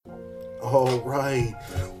All right.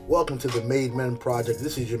 Welcome to the Made Men Project.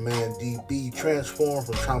 This is your man DB, transformed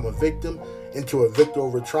from trauma victim into a victor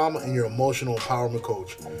over trauma and your emotional empowerment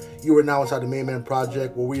coach. You are now inside the Made Men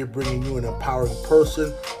Project, where we are bringing you an empowering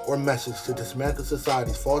person or message to dismantle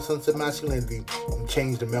society's false sense of masculinity and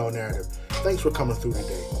change the male narrative. Thanks for coming through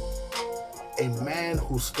today. A man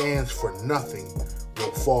who stands for nothing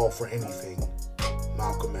will fall for anything.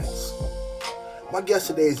 Malcolm X. My guest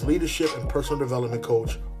today is leadership and personal development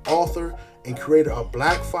coach, author, and creator of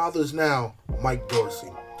Black Fathers Now, Mike Dorsey.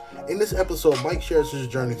 In this episode, Mike shares his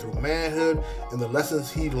journey through manhood and the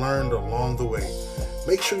lessons he learned along the way.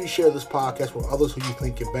 Make sure you share this podcast with others who you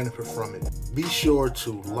think can benefit from it. Be sure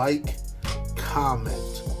to like,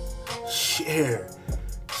 comment, share,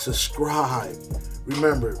 subscribe.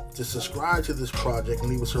 Remember to subscribe to this project and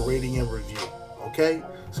leave us a rating and review. Okay?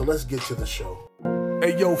 So let's get to the show.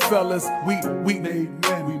 Hey yo, fellas, we made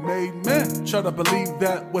men. Try to believe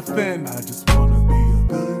that within. I just wanna be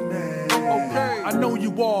a good man. Okay, I know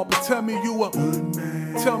you all, but tell me you a good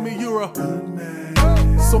man. Tell me you're a good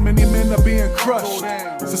man. So many men are being crushed.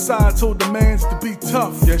 Societal demands to be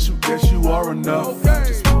tough. Yes, you are enough. Okay. I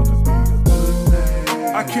just wanna be a good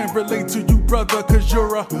man. I can't relate to you, brother, cause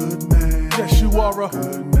you're a good man. Yes, you are a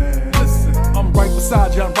good man. Listen, I'm right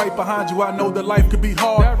beside you, I'm right behind you. I know that life could be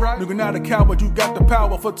hard. That right? You're not a coward, you got the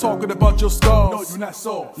power for talking about your scars. No, you're not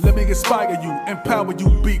soft. Let me inspire you, empower you,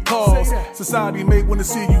 because society may wanna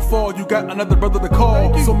see you fall. You got another brother to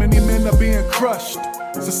call. So many men are being crushed.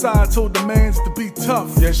 Societal demands to be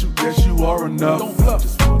tough. Yes, you are enough. Don't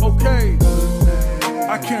bluff. Okay.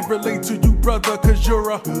 I can't relate to you, brother, cause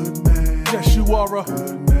you're a good man. Yes, you are a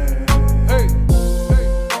good man. Hey,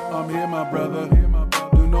 I'm here, my brother.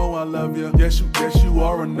 You know I love you. Yes, you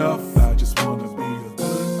are enough. I just wanna be a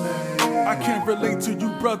good man. I can't relate to you,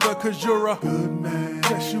 brother, cause you're a good man.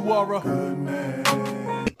 Yes, you are a good man.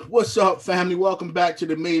 What's up, family? Welcome back to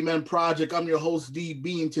the Made Men Project. I'm your host,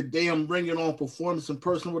 DB, and today I'm bringing on performance and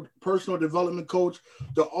personal development coach,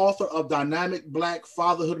 the author of Dynamic Black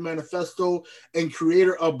Fatherhood Manifesto, and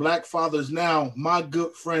creator of Black Fathers Now, my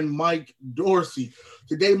good friend, Mike Dorsey.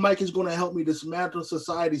 Today, Mike is going to help me dismantle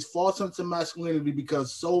society's false sense of masculinity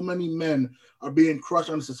because so many men are being crushed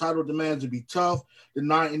under societal demands to be tough,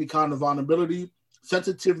 deny any kind of vulnerability,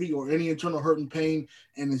 sensitivity, or any internal hurt and pain,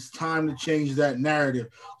 and it's time to change that narrative.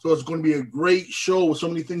 So it's going to be a great show with so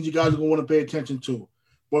many things you guys are going to want to pay attention to.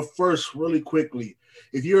 But first, really quickly,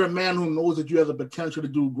 if you're a man who knows that you have the potential to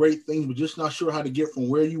do great things, but just not sure how to get from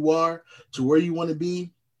where you are to where you want to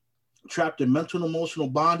be, trapped in mental and emotional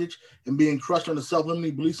bondage and being crushed under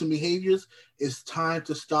self-limiting beliefs and behaviors, it's time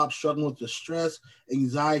to stop struggling with the stress,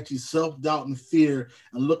 anxiety, self-doubt, and fear.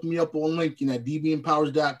 And look me up on LinkedIn at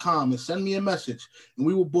dbempowers.com and send me a message, and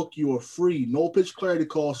we will book you a free no-pitch clarity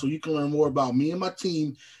call so you can learn more about me and my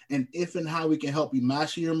team and if and how we can help you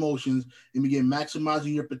master your emotions and begin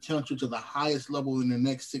maximizing your potential to the highest level in the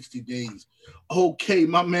next 60 days. Okay,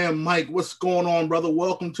 my man Mike, what's going on, brother?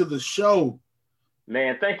 Welcome to the show.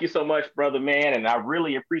 Man, thank you so much, brother, man. And I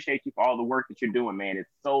really appreciate you for all the work that you're doing, man. It's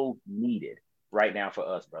so needed right now for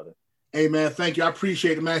us, brother. Hey, man, thank you. I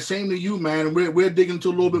appreciate it, man. Same to you, man. We're digging into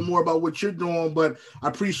a little bit more about what you're doing, but I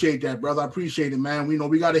appreciate that, brother. I appreciate it, man.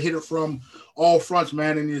 We got to hit it from all fronts,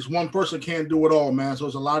 man. And this one person can't do it all, man. So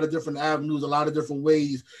it's a lot of different avenues, a lot of different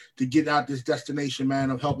ways to get out this destination,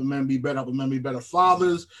 man, of helping men be better, helping men be better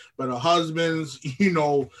fathers, better husbands,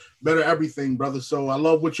 better everything, brother. So I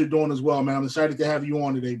love what you're doing as well, man. I'm excited to have you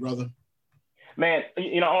on today, brother. Man, I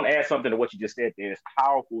want to add something to what you just said there. It's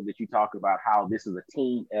powerful that you talk about how this is a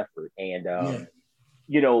team effort. And,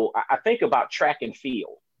 I think about track and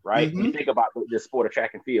field, right? Mm-hmm. You think about the sport of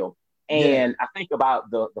track and field. And I think about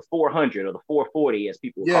the 400 or the 440, as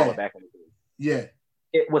people call it back in the day.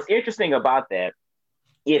 Yeah. What's interesting about that,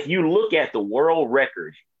 if you look at the world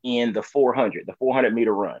record in the 400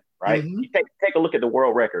 meter run, right? Mm-hmm. You take a look at the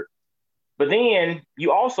world record. But then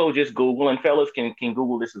you also just Google, and fellas can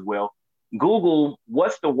Google this as well. Google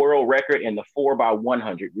what's the world record in the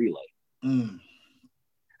 4x100 relay.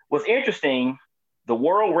 What's interesting, the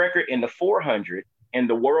world record in the 400 and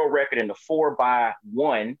the world record in the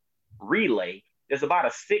 4x1 relay, there's about a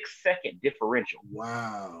 6-second differential.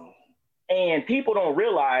 Wow. And people don't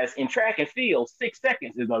realize in track and field, 6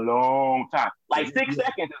 seconds is a long time. Like 6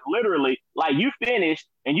 seconds is literally like you finished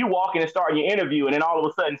and you walk in and start your interview, and then all of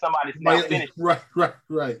a sudden somebody's now finished.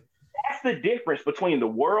 Right. That's the difference between the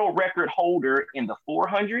world record holder in the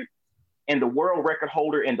 400 and the world record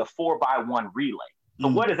holder in the 4x1 relay. So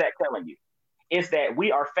what is that telling you? It's that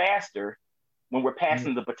we are faster when we're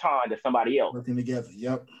passing the baton to somebody else. Working together.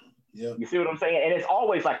 Yep. You see what I'm saying? And it's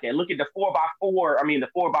always like that. Look at the 4x4, the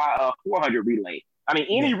 4x400 relay. I mean,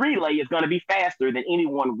 any relay is going to be faster than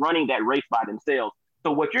anyone running that race by themselves.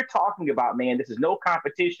 So what you're talking about, man, this is no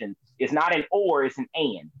competition. It's not an or, it's an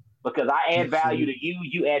and. Because I add value to you,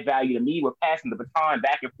 you add value to me. We're passing the baton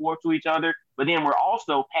back and forth to each other, but then we're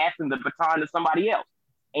also passing the baton to somebody else.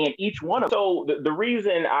 And each one of them. So the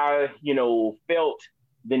reason I, felt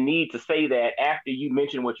the need to say that after you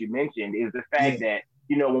mentioned what you mentioned is the fact that,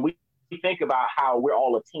 when we think about how we're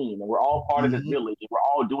all a team and we're all part of this village and we're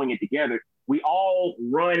all doing it together, we all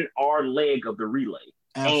run our leg of the relay.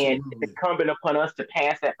 Absolutely. And it's incumbent upon us to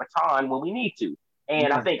pass that baton when we need to.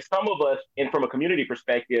 And I think some of us, and from a community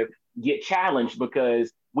perspective, get challenged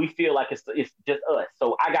because we feel like it's just us.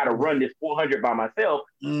 So I got to run this 400 by myself.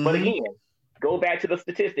 But again, go back to the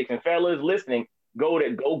statistics, and fellas listening, go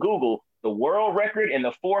Google the world record in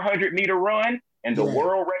the 400 meter run and the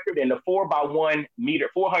world record in the 4 by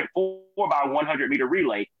 100 meter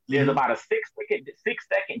relay. There's about a 6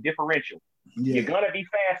 second differential. You're gonna be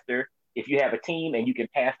faster if you have a team and you can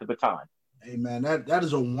pass the baton. Hey man, that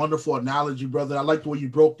is a wonderful analogy, brother. I like the way you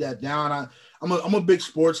broke that down. I'm a big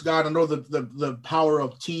sports guy. I know the power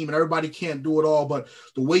of team, and everybody can't do it all, but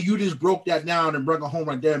the way you just broke that down and brought it home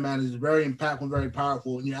right there, man, is very impactful, very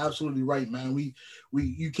powerful. And you're absolutely right, man.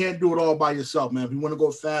 You can't do it all by yourself, man. If you want to go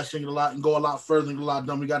faster and go a lot further and get a lot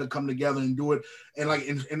done, we got to come together and do it. And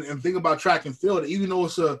and think about track and field, even though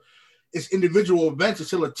it's individual events, it's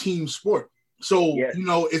still a team sport. So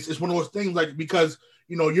it's one of those things because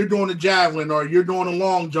you're doing a javelin or you're doing a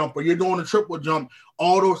long jump or you're doing a triple jump,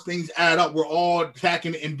 all those things add up. We're all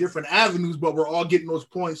attacking in different avenues, but we're all getting those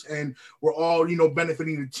points and we're all,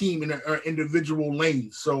 benefiting the team in our individual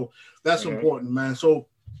lanes. So that's important, man. So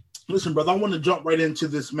listen, brother, I want to jump right into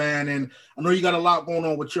this, man. And I know you got a lot going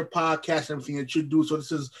on with your podcast and everything that you do. So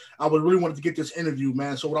I would really wanted to get this interview,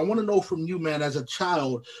 man. So what I want to know from you, man, as a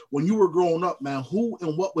child, when you were growing up, man, who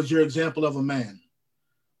and what was your example of a man?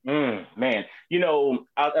 Man,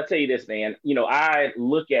 I'll tell you this, man. I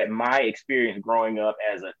look at my experience growing up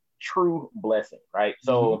as a true blessing, right?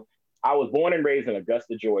 So I was born and raised in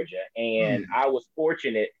Augusta, Georgia, and I was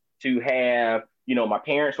fortunate to have, my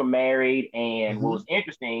parents were married, and what was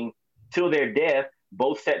interesting, till their death,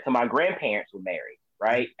 both sets of my grandparents were married,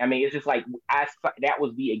 right? I mean, it's just like that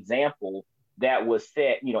was the example that was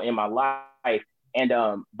set, in my life. And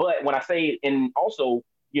but when I say, and also,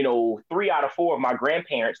 3 out of 4 of my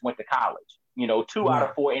grandparents went to college. 2 out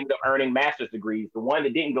of 4 ended up earning master's degrees. The one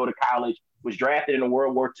that didn't go to college was drafted in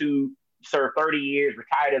World War II, served 30 years,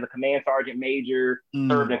 retired as a command sergeant major,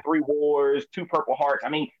 served in 3 wars, 2 Purple Hearts. I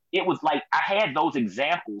mean, it was like I had those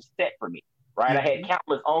examples set for me, right? I had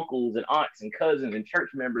countless uncles and aunts and cousins and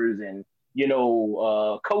church members and,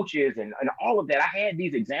 coaches and all of that. I had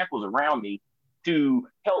these examples around me to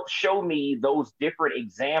help show me those different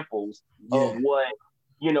examples of what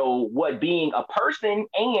being a person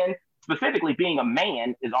and specifically being a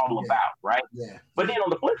man is all about, right? Yeah. But then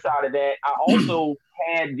on the flip side of that, I also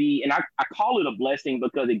had and I call it a blessing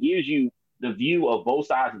because it gives you the view of both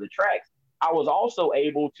sides of the tracks. I was also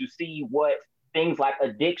able to see what things like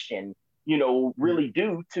addiction, really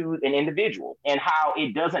do to an individual and how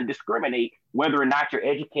it doesn't discriminate whether or not you're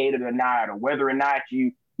educated or not, or whether or not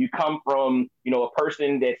you come from, a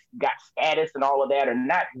person that's got status and all of that or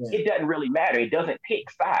not. It doesn't really matter. It doesn't pick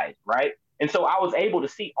sides, right? And so I was able to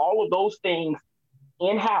see all of those things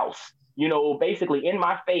in-house, basically in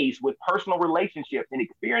my face with personal relationships and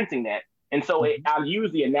experiencing that. And so I'll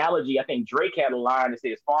use the analogy. I think Drake had a line that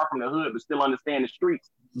says, far from the hood, but still understand the streets.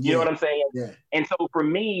 You know what I'm saying? Yeah. And so for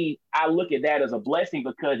me, I look at that as a blessing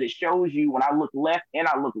because it shows you when I look left and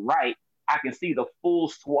I look right, I can see the full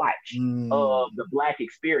swatch of the Black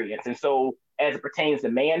experience. And so as it pertains to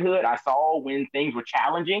manhood, I saw when things were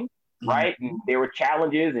challenging, right? And there were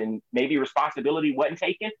challenges and maybe responsibility wasn't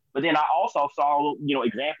taken. But then I also saw,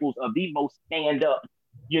 examples of the most stand up,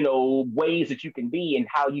 ways that you can be and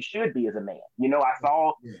how you should be as a man. I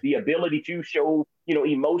saw the ability to show,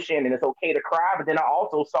 emotion and it's okay to cry. But then I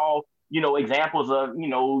also saw, examples of,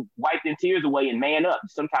 wipe them tears away and man up.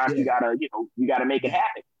 Sometimes you gotta make it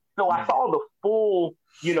happen. So I saw the full,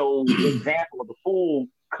 example of the full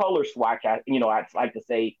color swatch, I'd like to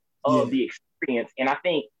say, of the experience. And I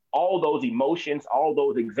think all those emotions, all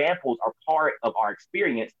those examples are part of our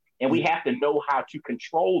experience. And we have to know how to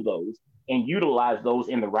control those and utilize those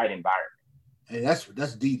in the right environment. Hey,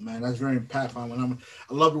 that's deep, man. That's very impactful.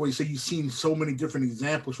 I love the way you say you've seen so many different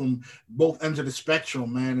examples from both ends of the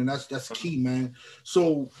spectrum, man. And that's key, man.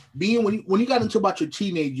 So when you got into about your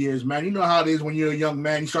teenage years, man, you know how it is when you're a young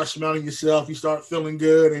man, you start smelling yourself, you start feeling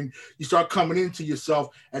good, and you start coming into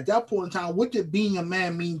yourself. At that point in time, what did being a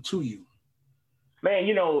man mean to you? Man,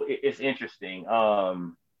 it's interesting.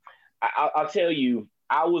 I'll tell you,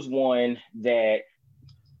 I was one that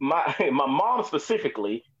my my mom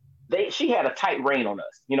specifically, she had a tight rein on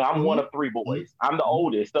us. You know, I'm one of three boys. I'm the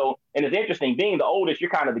oldest. So, and it's interesting, being the oldest, you're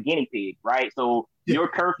kind of the guinea pig, right? So your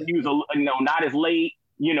curfews are, not as late.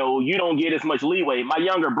 You know, you don't get as much leeway. My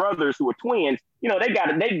younger brothers, who are twins, they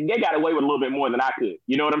got away with a little bit more than I could.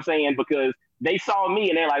 You know what I'm saying? Because they saw me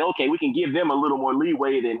and they're like, okay, we can give them a little more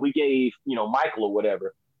leeway than we gave, Michael or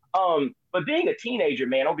whatever. But being a teenager,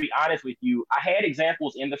 man, I'll be honest with you, I had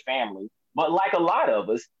examples in the family, but like a lot of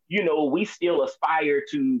us, we still aspire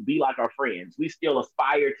to be like our friends. We still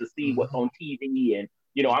aspire to see what's on TV and,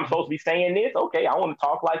 I'm supposed to be saying this. Okay, I want to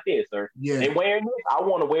talk like this. Or they're wearing this. I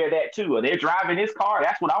want to wear that too. Or they're driving this car.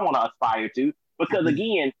 That's what I want to aspire to. Because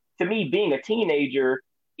again, to me, being a teenager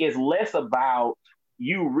is less about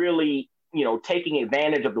you really, taking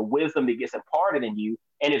advantage of the wisdom that gets imparted in you.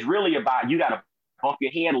 And it's really about you got to bump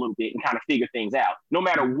your head a little bit and kind of figure things out, no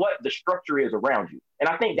matter what the structure is around you. And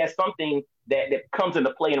I think that's something that comes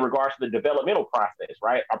into play in regards to the developmental process,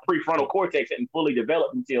 right? Our prefrontal cortex isn't fully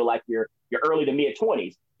developed until like your early to mid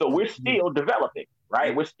 20s. So we're still developing,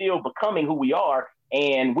 right? We're still becoming who we are.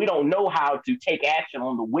 And we don't know how to take action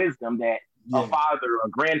on the wisdom that a father, a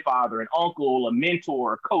grandfather, an uncle, a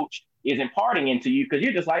mentor, a coach is imparting into you, because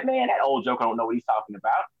you're just like, man, that old joke, I don't know what he's talking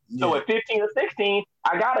about. So at 15 or 16,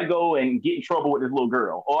 I gotta go and get in trouble with this little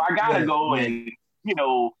girl, or I gotta go and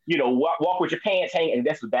walk with your pants hanging. And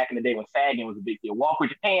this was back in the day when sagging was a big deal. Walk with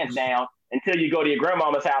your pants down until you go to your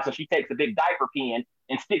grandmama's house and she takes a big diaper pin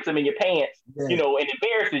and sticks them in your pants, and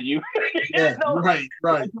embarrasses you. Right.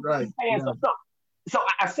 So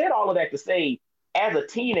I said all of that to say, as a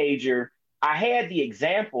teenager, I had the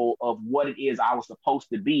example of what it is I was supposed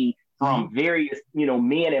to be from various,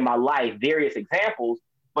 men in my life, various examples.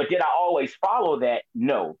 But did I always follow that?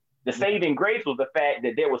 No. The saving grace was the fact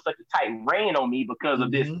that there was such a tight rein on me because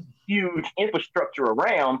of this huge infrastructure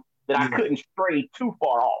around that I couldn't stray too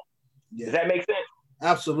far off. Does that make sense?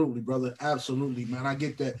 Absolutely, brother. Absolutely, man. I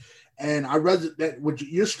get that. And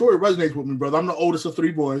your story resonates with me, brother. I'm the oldest of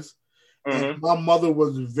three boys. And my mother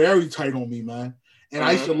was very tight on me, man. And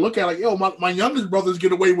I used to look at like, yo, my youngest brothers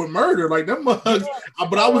get away with murder. Like them mugs.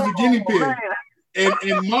 But I was a guinea pig. And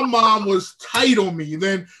my mom was tight on me. And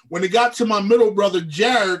then when it got to my middle brother,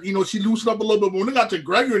 Jared, she loosened up a little bit. But when it got to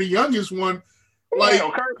Gregory, the youngest one, like,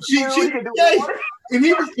 and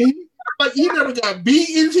he never got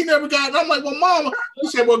beaten. He never got, and I'm like, well, mom, he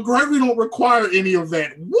said, well, Gregory don't require any of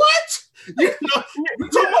that. What? You talking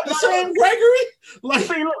about the same Gregory? Like,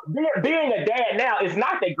 see, look, being a dad now, it's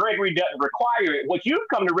not that Gregory doesn't require it. What you've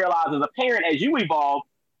come to realize as a parent, as you evolve,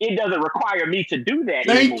 it doesn't require me to do that.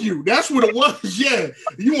 Thank you. That's what it was. Yeah.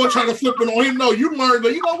 You want to try to flip it on him? No, you learned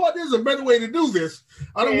that, you know what? There's a better way to do this.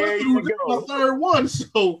 I done went through my third one.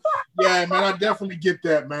 So, yeah, man, I definitely get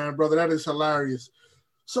that, man, brother. That is hilarious.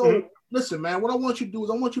 So, listen, man, what I want you to do is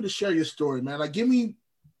I want you to share your story, man. Like, give me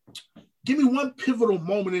one pivotal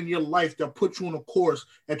moment in your life that put you on a course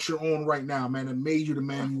that you're on right now, man, and made you the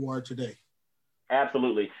man you are today.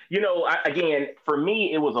 Absolutely. Again, for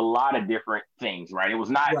me, it was a lot of different things, right?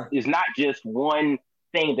 It's not just one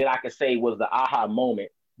thing that I could say was the aha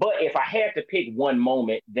moment. But if I had to pick one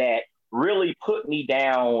moment that really put me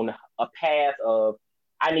down a path of,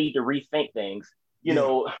 I need to rethink things,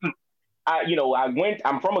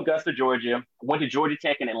 I'm from Augusta, Georgia, went to Georgia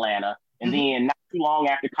Tech in Atlanta. And then not too long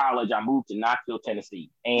after college, I moved to Knoxville,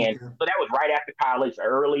 Tennessee. And so that was right after college,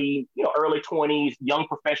 early 20s, young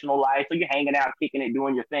professional life. So you're hanging out, kicking it,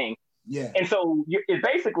 doing your thing. Yeah. And so it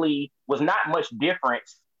basically was not much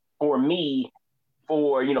difference for me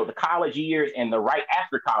for, the college years and the right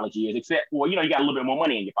after college years, except for, you got a little bit more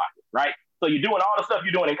money in your pocket, right? So you're doing all the stuff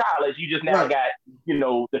you're doing in college. You just now got,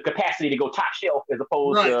 the capacity to go top shelf as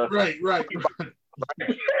opposed to. Right.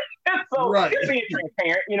 So just being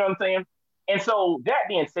transparent, you know what I'm saying? And so that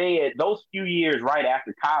being said, those few years right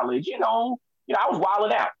after college, I was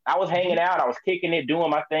wilding out. I was hanging out. I was kicking it, doing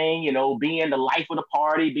my thing, being the life of the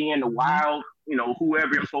party, being the wild,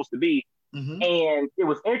 whoever I'm supposed to be. And it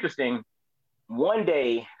was interesting. One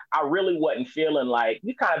day, I really wasn't feeling like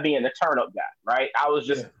you kind of being the turn up guy, right? I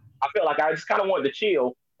felt like I just kind of wanted to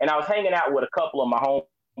chill. And I was hanging out with a couple of my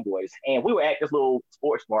homeboys, and we were at this little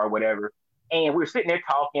sports bar or whatever. And we were sitting there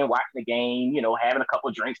talking, watching the game, having a couple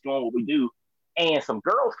of drinks, doing what we do. And some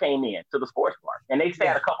girls came in to the sports bar, and they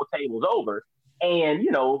sat a couple tables over. And,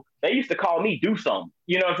 they used to call me do something.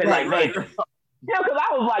 You know what I'm saying? Because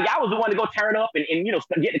I was the one to go turn up and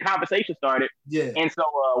get the conversation started. Yeah. And so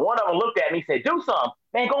one of them looked at me and said, do something.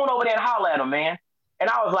 Man, go on over there and holler at him, man. And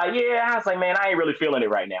I was like, man, I ain't really feeling it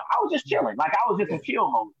right now. I was just chilling. Like, I was just in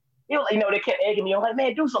chill mode. They kept egging me on, like,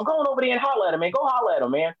 man, do something. Go on over there and holler at him, man. Go holler at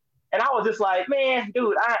him, man. And I was just like, man,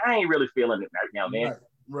 dude, I ain't really feeling it right now, man.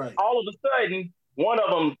 Right. All of a sudden, one of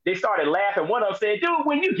them, they started laughing. One of them said, dude,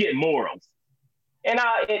 when you get morals. And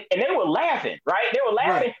they were laughing, right? They were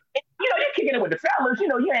laughing. Right. And, you're kicking it with the fellas.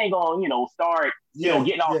 You ain't going to, start,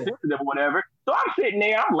 getting all sensitive or whatever. So I'm sitting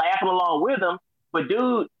there, I'm laughing along with them. But,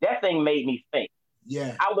 dude, that thing made me think.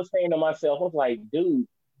 Yeah. I was saying to myself, I was like, dude,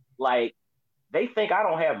 like, they think I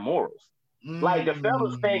don't have morals. Like, the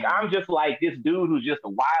fellas think I'm just like this dude who's just a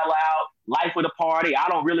wild out, life of the party. I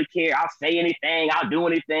don't really care. I'll say anything. I'll do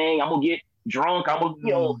anything. I'm going to get drunk. I'm going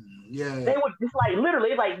to, Yeah. They would just like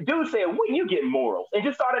literally like dude said, when you get morals, and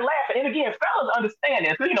just started laughing. And again, fellas understand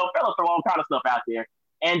this. So, fellas throw all kind of stuff out there.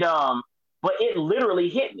 And but it literally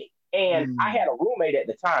hit me. And I had a roommate at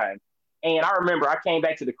the time. And I remember I came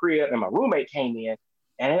back to the crib and my roommate came in.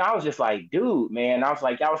 And I was just like, dude, man, I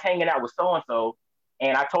was hanging out with so-and-so.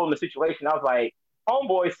 And I told him the situation. I was like,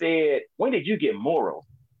 homeboy said, when did you get morals?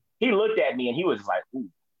 He looked at me and he was like, ooh,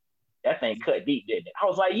 that thing cut deep, didn't it? I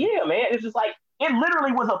was like, yeah, man. It's just like, it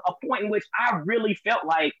literally was a point in which I really felt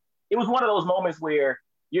like it was one of those moments where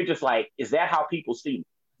you're just like, is that how people see me?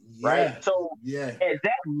 Yeah, right? So at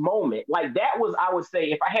that moment, like that was, I would say,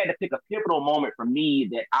 if I had to pick a pivotal moment for me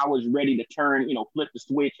that I was ready to turn, flip the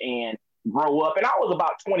switch and grow up. And I was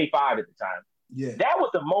about 25 at the time. Yeah. That was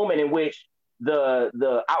the moment in which I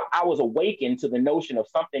was awakened to the notion of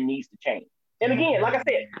something needs to change. And again, like I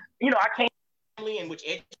said, I came in which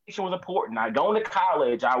education was important. I going to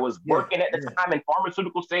college. I was working at the time in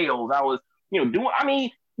pharmaceutical sales. I was, doing,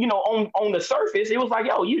 on the surface, it was like,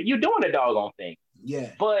 yo, you doing the doggone thing.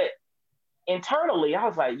 Yeah. But internally, I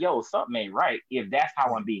was like, yo, something ain't right if that's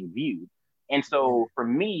how I'm being viewed. And so for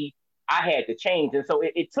me, I had to change. And so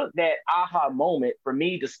it took that aha moment for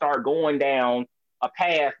me to start going down a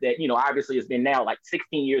path that, obviously has been now like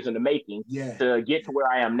 16 years in the making to get to where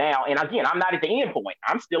I am now. And again, I'm not at the end point.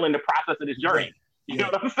 I'm still in the process of this journey. You know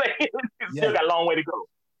what I'm saying? It's still got a long way to go.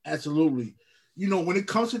 Absolutely. When it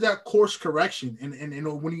comes to that course correction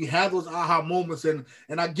and when you have those aha moments and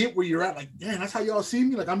I get where you're at, like, damn, that's how y'all see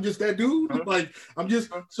me. Like, I'm just that dude. Like, I'm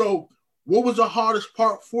just, so what was the hardest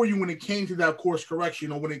part for you when it came to that course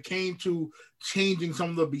correction or when it came to changing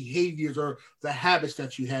some of the behaviors or the habits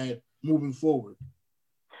that you had moving forward?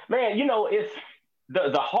 Man, it's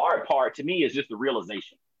the hard part to me is just the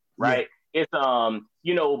realization, right? Yeah.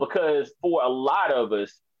 It's, because for a lot of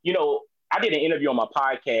us, I did an interview on my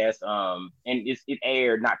podcast and it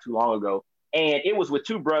aired not too long ago. And it was with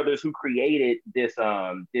two brothers who created this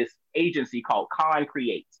agency called Con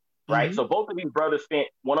Creates, right? Mm-hmm. So both of these brothers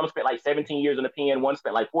one of them spent like 17 years in the pen, one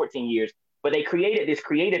spent like 14 years. But they created this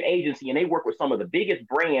creative agency and they work with some of the biggest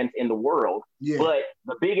brands in the world. Yeah. But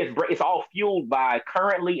the biggest, it's all fueled by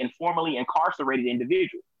currently and formerly incarcerated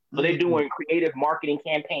individuals. So they're doing creative marketing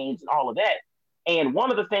campaigns and all of that. And one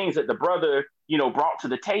of the things that the brother, brought to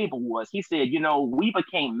the table was he said, we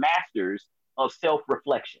became masters of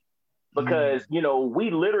self-reflection because, we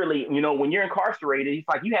literally, when you're incarcerated, it's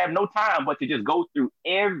like you have no time but to just go through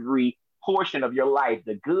every portion of your life,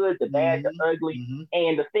 the good, the bad, the ugly. Mm-hmm.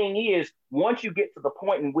 And the thing is, once you get to the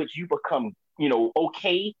point in which you become,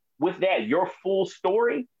 okay with that, your full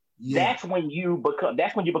story, that's when you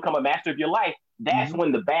become a master of your life. That's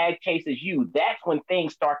when the bag chases you. That's when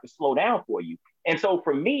things start to slow down for you. And so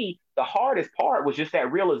for me, the hardest part was just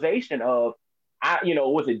that realization of,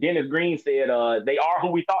 was it Dennis Green said, they are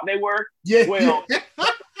who we thought they were? Yeah. Well, the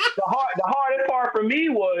hardest part for me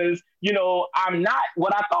was, I'm not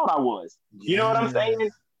what I thought I was. You know what I'm saying?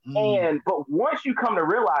 But once you come to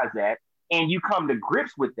realize that and you come to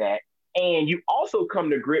grips with that, and you also come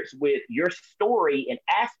to grips with your story and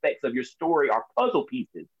aspects of your story are puzzle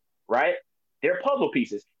pieces, right? They're puzzle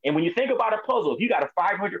pieces. And when you think about a puzzle, if you got a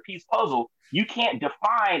 500-piece puzzle, you can't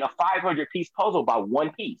define a 500-piece puzzle by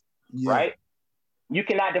one piece, right? You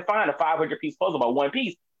cannot define a 500-piece puzzle by one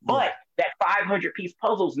piece, but that 500-piece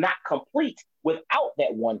puzzle is not complete without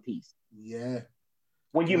that one piece. Yeah.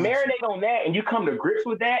 When you marinate on that and you come to grips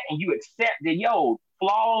with that and you accept that,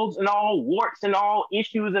 flaws and all, warts and all,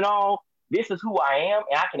 issues and all, this is who I am,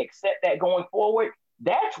 and I can accept that going forward,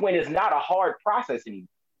 that's when it's not a hard process anymore.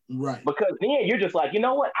 Right. Because then you're just like, you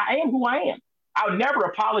know what? I am who I am. I'll never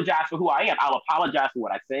apologize for who I am. I'll apologize for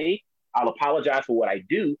what I say. I'll apologize for what I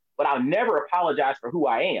do, but I'll never apologize for who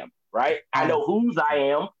I am, right? I know whose I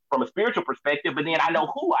am from a spiritual perspective, but then I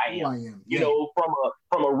know who I am,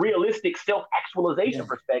 from a realistic self-actualization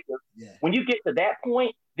perspective. Yeah. When you get to that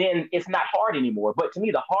point, then it's not hard anymore. But to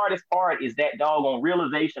me, the hardest part is that doggone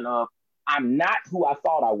realization of I'm not who I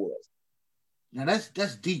thought I was. Now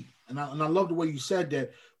that's deep. And I love the way you said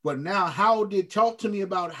that. But now talk to me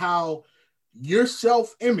about how your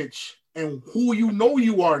self-image and who you know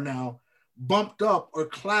you are now bumped up or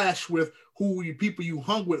clash with who you people you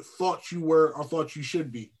hung with thought you were or thought you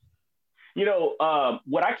should be?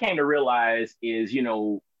 What I came to realize is,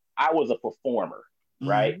 I was a performer,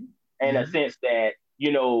 right? In a sense that,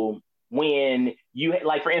 when you,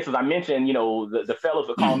 like, for instance, I mentioned, the fellas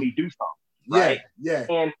would call me do something, right? Yeah.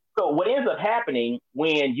 And so what ends up happening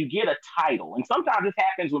when you get a title, and sometimes this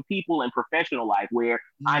happens with people in professional life where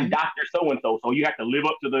I'm Dr. So-and-so, so you have to live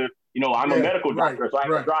up to the, I'm a medical doctor, so I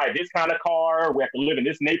have to drive this kind of car, we have to live in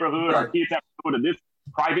this neighborhood, our kids have to go to this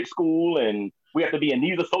private school, and we have to be in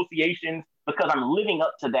these associations because I'm living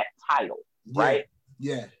up to that title, right?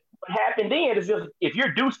 Yeah. What happened then is just if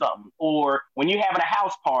you're do something, or when you're having a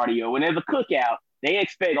house party, or when there's a cookout, they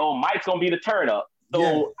expect, Mike's gonna be the turn up.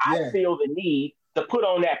 So I feel the need to put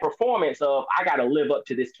on that performance of I got to live up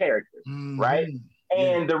to this character, right?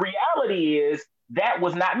 And the reality is that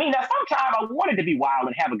was not me. Now, sometimes I wanted to be wild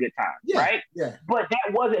and have a good time, right? Yeah. But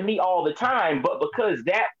that wasn't me all the time. But because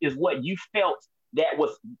that is what you felt,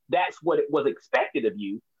 that's what it was expected of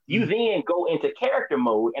you. You then go into character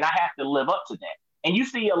mode, and I have to live up to that. And you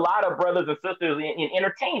see a lot of brothers and sisters in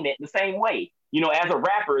entertainment the same way. As a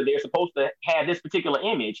rapper, they're supposed to have this particular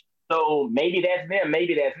image. So maybe that's them,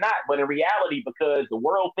 maybe that's not. But in reality, because the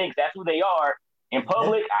world thinks that's who they are, in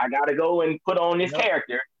public, I got to go and put on this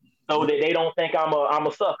character so that they don't think I'm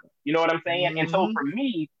a sucker. You know what I'm saying? And so for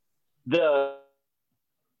me, the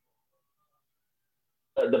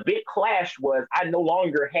big clash was I no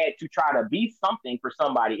longer had to try to be something for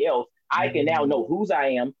somebody else. I can now know who I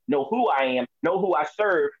am, know who I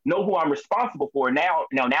serve, know who I'm responsible for. Now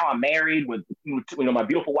I'm married with my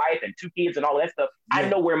beautiful wife and 2 kids and all that stuff. I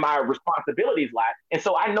know where my responsibilities lie. And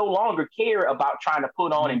so I no longer care about trying to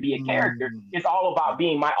put on and be a character. It's all about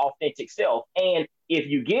being my authentic self. And if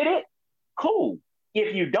you get it, cool.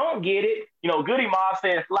 If you don't get it, Goody Mob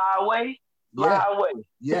said, fly away.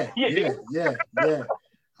 Yeah.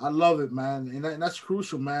 I love it, man. And that's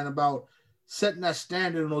crucial, man, about setting that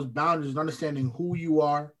standard and those boundaries and understanding who you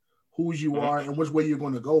are, whose you are, and which way you're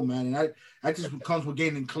going to go, man. And that just comes with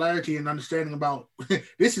gaining clarity and understanding about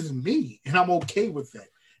this is me, and I'm okay with that.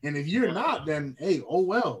 And if you're not, then hey, oh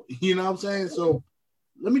well. You know what I'm saying? So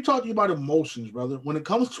let me talk to you about emotions, brother. When it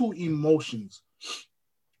comes to emotions,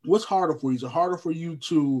 what's harder for you? Is it harder for you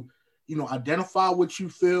to, identify what you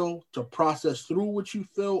feel, to process through what you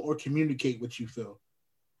feel, or communicate what you feel?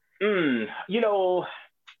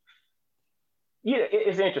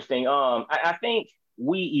 It's interesting. I think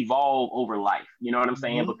we evolve over life. You know what I'm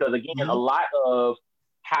saying? Because again, a lot of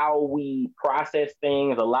how we process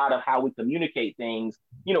things, a lot of how we communicate things,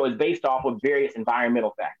 is based off of various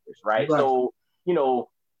environmental factors, right? So,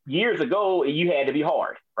 years ago, you had to be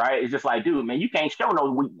hard, right? It's just like, dude, man, you can't show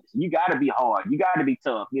no weakness. You got to be hard. You got to be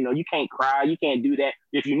tough. You can't cry. You can't do that.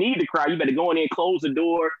 If you need to cry, you better go in there, close the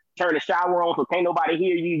door, turn the shower on so can't nobody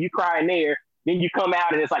hear you. You cry in there. Then you come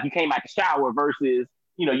out and it's like you came out the shower versus,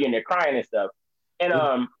 you're in there crying and stuff. And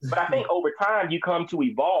but I think over time you come to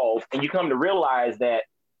evolve and you come to realize that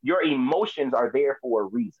your emotions are there for a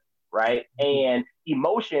reason, right? And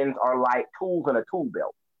emotions are like tools in a tool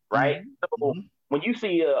belt, right? So when you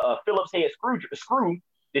see a Phillips head screw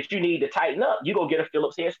that you need to tighten up, you go get a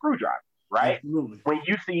Phillips head screwdriver, right? Absolutely. When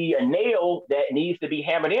you see a nail that needs to be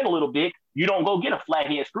hammered in a little bit, you don't go get a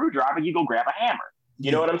flathead screwdriver, you go grab a hammer.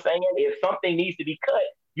 You know what I'm saying? If something needs to be cut,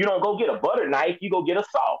 you don't go get a butter knife, you go get a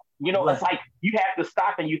saw. It's like you have to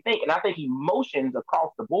stop and you think. And I think emotions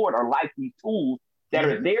across the board are like these tools that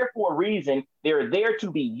are there for a reason. They're there to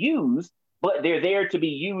be used, but they're there to be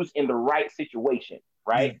used in the right situation,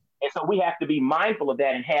 right? And so we have to be mindful of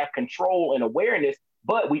that and have control and awareness,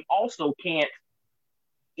 but we also can't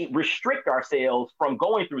restrict ourselves from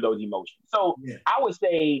going through those emotions. So I would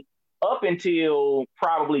say up until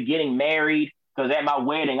probably getting married, because at my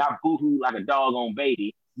wedding, I boo-hooed like a doggone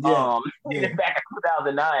baby. Back in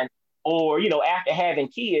 2009. Or, after having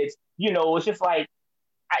kids, it's just like,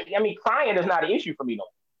 I mean, crying is not an issue for me no more.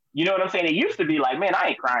 You know what I'm saying? It used to be like, man, I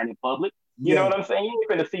ain't crying in public. You know what I'm saying? You ain't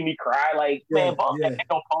gonna see me cry like, man, bump that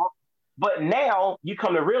no pump. But now you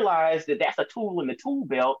come to realize that that's a tool in the tool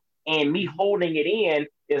belt, and me holding it in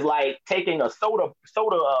is like taking a soda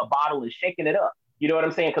bottle and shaking it up. You know what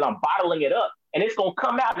I'm saying? Because I'm bottling it up. And it's going to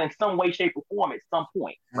come out in some way, shape, or form at some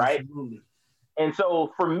point, right? Absolutely. And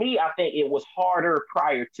so for me, I think it was harder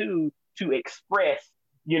prior to express,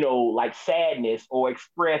 like sadness or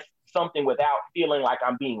express something without feeling like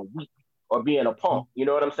I'm being weak or being a punk. You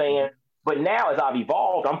know what I'm saying? But now as I've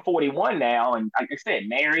evolved, I'm 41 now. And like I said,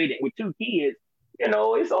 married with 2 kids,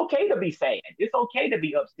 it's okay to be sad. It's okay to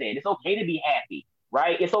be upset. It's okay to be happy,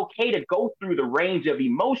 right? It's okay to go through the range of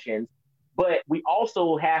emotions. but we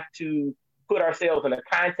also have to put ourselves in the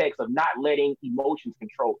context of not letting emotions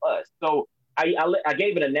control us. So I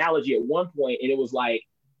gave an analogy at one point, and it was like,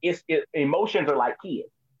 emotions are like kids,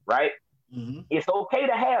 right? Mm-hmm. It's okay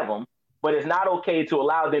to have them, but it's not okay to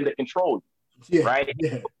allow them to control you, right?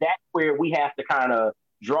 Yeah. That's where we have to kind of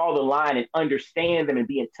draw the line and understand them and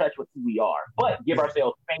be in touch with who we are, but give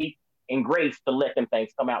ourselves faith and grace to let them things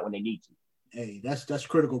come out when they need to. Hey, that's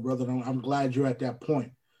critical, brother. I'm glad you're at that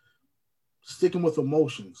point. Sticking with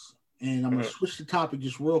emotions, and I'm gonna switch the topic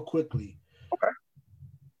just real quickly. Okay.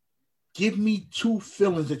 Give me 2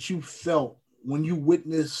 feelings that you felt when you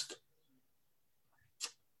witnessed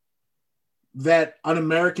that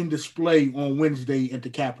un-American display on Wednesday at the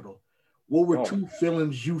Capitol. What were 2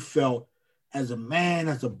 feelings you felt as a man,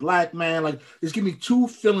 as a black man? Like, just give me 2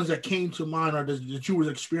 feelings that came to mind or that you was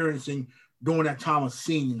experiencing during that time of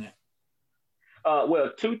seeing that.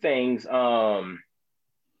 Well, 2 things. Well,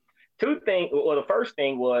 the first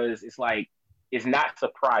thing was, it's not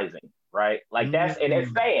surprising, right? Like that's, and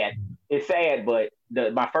it's sad. It's sad, but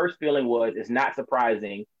my first feeling was it's not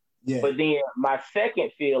surprising. Yeah. But then my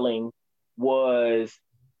second feeling was,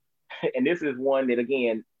 and this is one that,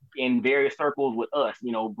 again, in various circles with us,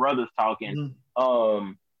 brothers talking.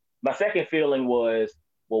 My second feeling was,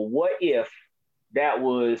 well, what if that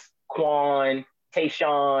was Quan,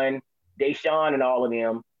 Tayshawn, Deshaun, and all of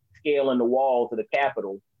them scaling the walls of the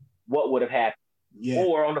Capitol? What would have happened? Yeah.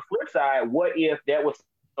 Or on the flip side, what if that was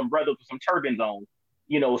some brothers with some turbans on,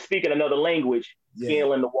 speaking another language,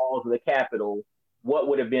 scaling the walls of the Capitol? What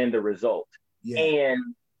would have been the result? Yeah.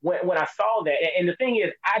 And when I saw that, and the thing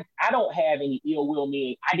is, I don't have any ill will,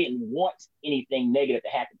 meaning I didn't want anything negative to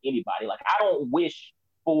happen to anybody. Like, I don't wish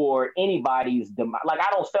for anybody's demise. Like, I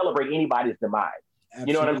don't celebrate anybody's demise.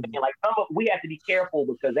 Absolutely. You know what I'm saying? Like, we have to be careful,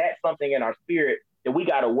 because that's something in our spirit that we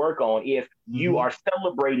got to work on. If you are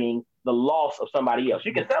celebrating the loss of somebody else,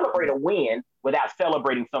 you can celebrate a win without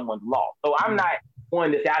celebrating someone's loss. So I'm not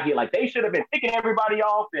one that's out here like they should have been picking everybody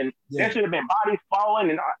off and there should have been bodies falling.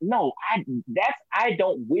 And no, I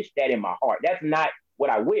don't wish that in my heart. That's not what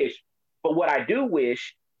I wish. But what I do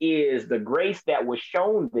wish is the grace that was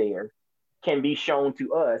shown there can be shown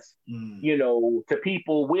to us, to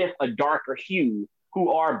people with a darker hue,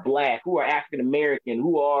 who are Black, who are African American,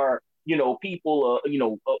 who are, people,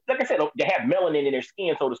 like I said, they have melanin in their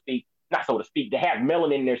skin, they have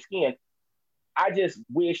melanin in their skin. I just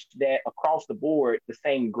wish that across the board, the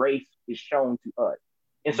same grace is shown to us.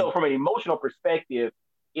 And so from an emotional perspective,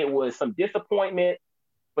 it was some disappointment,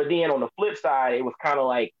 but then on the flip side, it was kind of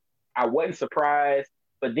like, I wasn't surprised,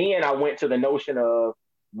 but then I went to the notion of,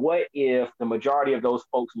 what if the majority of those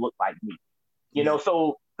folks look like me?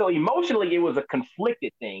 So emotionally, it was a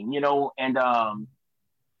conflicted thing, and I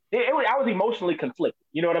was emotionally conflicted.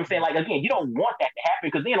 You know what I'm saying? Like, again, you don't want that to happen,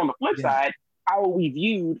 because then on the flip side, how are we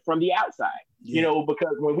viewed from the outside?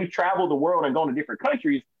 Because when we've traveled the world and gone to different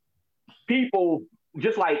countries, people,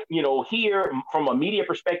 just like, here from a media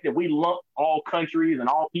perspective, we lump all countries and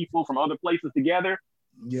all people from other places together.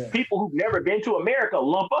 Yeah. People who've never been to America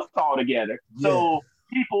lump us all together. Yeah. So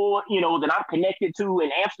people, that I'm connected to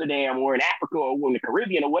in Amsterdam or in Africa or in the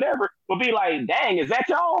Caribbean or whatever will be like, dang, is that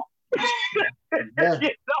y'all?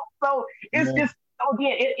 So it's just,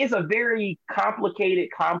 again, it's a very complicated,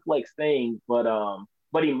 complex thing, but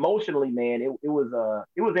emotionally, man, it was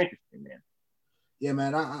interesting, man. Yeah,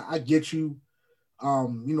 man, I get you.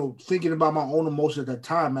 Thinking about my own emotions at that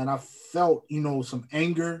time, man, I felt, some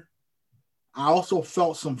anger. I also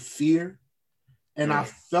felt some fear, and I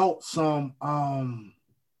felt some, I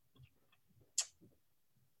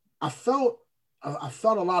felt a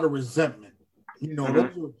lot of resentment.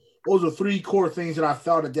 Those are 3 core things that I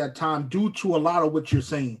felt at that time, due to a lot of what you're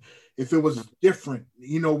saying. If it was different,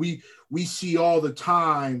 we see all the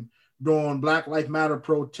time during Black Lives Matter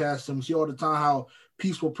protests, and we see all the time how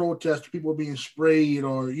peaceful protests, people are being sprayed,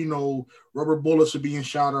 or rubber bullets are being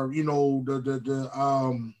shot, or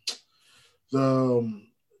the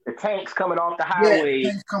tanks coming off the highway,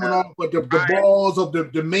 tanks coming off, but the balls of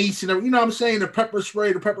the mace and what I'm saying, the pepper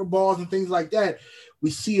spray, the pepper balls, and things like that. We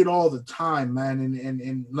see it all the time, man,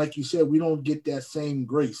 and like you said, we don't get that same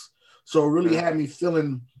grace. So it really had me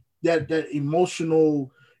feeling that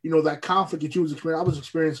emotional, that conflict that you was experiencing. I was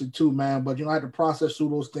experiencing too, man. But I had to process through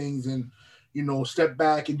those things and step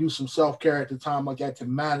back and do some self-care at the time like that to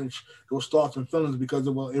manage those thoughts and feelings, because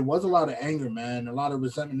it was a lot of anger, man, a lot of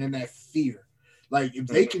resentment and that fear. Like, if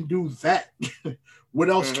they can do that, what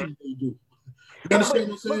else can they do? You understand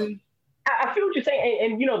what I'm saying? I feel what you're saying.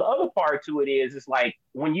 And the other part to it is, it's like,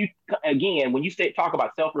 when you talk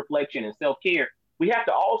about self-reflection and self-care, we have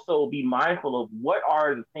to also be mindful of what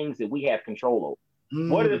are the things that we have control over.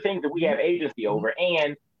 What are the things that we have agency over?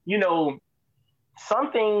 And, you know,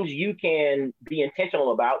 some things you can be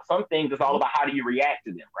intentional about. Some things it's all about how do you react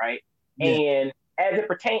to them, right? Yeah. And as it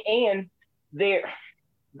pertains, and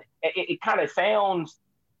it kind of sounds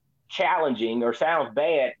challenging or sounds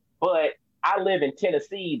bad, but I live in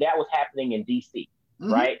Tennessee. That was happening in DC,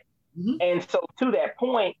 right? And so to that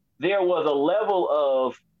point, there was a level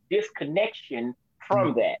of disconnection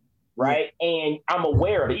from that, right? And I'm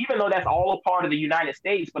aware of it, even though that's all a part of the United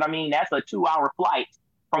States. But I mean, that's a 2-hour flight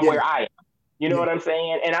from where I am. You know what I'm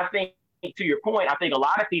saying? And I think, to your point, I think a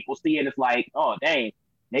lot of people see it as like, oh, dang,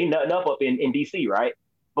 they nutting up in DC, right?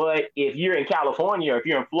 But if you're in California, or if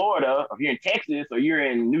you're in Florida, or if you're in Texas, or you're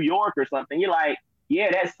in New York or something, you're like, yeah,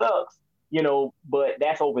 that sucks, you know, but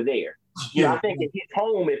that's over there. You know, I think it hits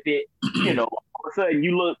home if it, you know, all of a sudden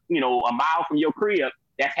you look, you know, a mile from your crib,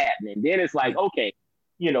 that's happening. Then it's like, okay,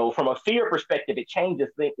 you know, from a fear perspective, it changes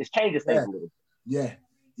things a little bit.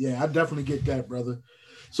 Yeah, I definitely get that, brother.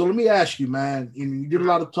 So let me ask you, man, you did a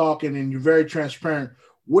lot of talking and you're very transparent.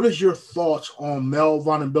 What is your thoughts on male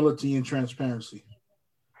vulnerability and transparency?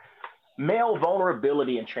 Male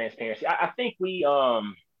vulnerability and transparency. I think we,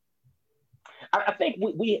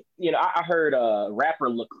 you know, I heard rapper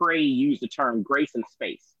Lecrae use the term grace and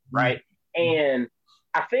space, right? And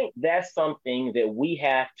I think that's something that we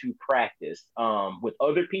have to practice with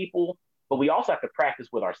other people, but we also have to practice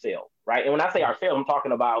with ourselves, right? And when I say ourselves, I'm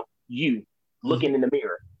talking about you looking in the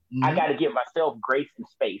mirror. I got to give myself grace and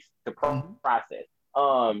space to process.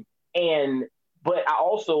 But I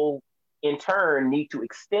also, in turn, need to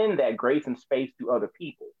extend that grace and space to other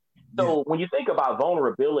people. So when you think about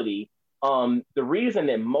vulnerability, the reason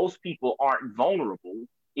that most people aren't vulnerable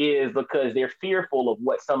is because they're fearful of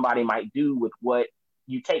what somebody might do with what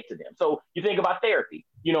you take to them. So you think about therapy.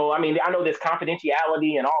 You know, I mean, I know there's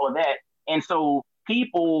confidentiality and all of that. And so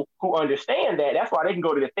people who understand that, that's why they can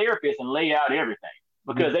go to the therapist and lay out everything,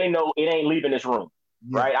 because they know it ain't leaving this room,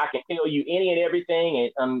 right? I can tell you any and everything,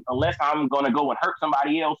 and unless I'm going to go and hurt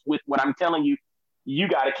somebody else with what I'm telling you, you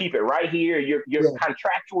got to keep it right here. You're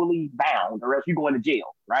contractually bound, or else you're going to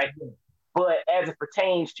jail, right? But as it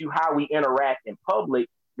pertains to how we interact in public,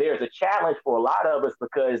 there's a challenge for a lot of us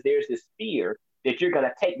because there's this fear that you're going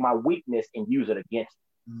to take my weakness and use it against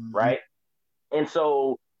me, right? And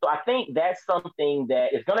so I think that's something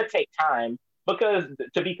that is going to take time, because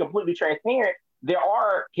to be completely transparent, there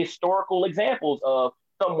are historical examples of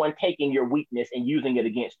someone taking your weakness and using it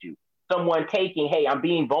against you. Someone taking, hey, I'm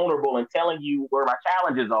being vulnerable and telling you where my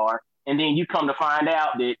challenges are, and then you come to find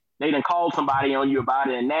out that they done called somebody on you about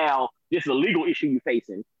it, and now this is a legal issue you're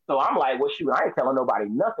facing. So I'm like, well, shoot, I ain't telling nobody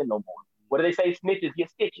nothing no more. What do they say? Snitches get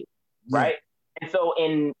stitches, right? And so,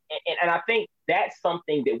 and I think that's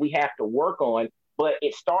something that we have to work on, but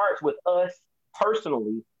it starts with us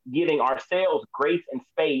personally giving ourselves grace and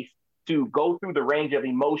space to go through the range of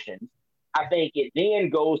emotions. I think it then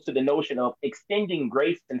goes to the notion of extending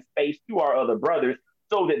grace and space to our other brothers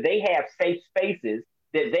so that they have safe spaces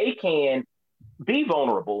that they can be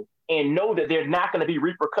vulnerable and know that there's not going to be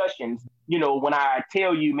repercussions, you know, when I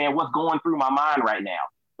tell you, man, what's going through my mind right now.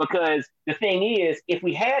 Because the thing is, if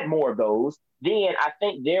we had more of those, then I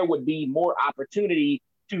think there would be more opportunity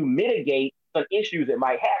to mitigate some issues that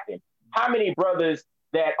might happen. How many brothers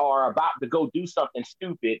that are about to go do something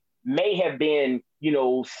stupid may have been, you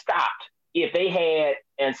know, stopped if they had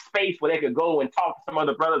a space where they could go and talk to some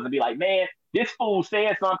other brothers and be like, man, this fool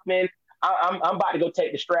said something. I'm about to go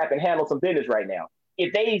take the strap and handle some business right now.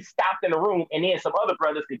 If they stopped in the room and then some other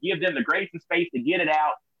brothers could give them the grace and space to get it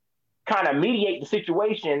out, kind of mediate the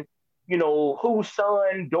situation, you know, whose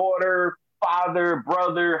son, daughter, father,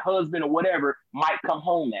 brother, husband, or whatever might come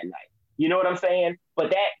home that night. You know what I'm saying? But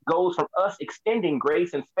that goes from us extending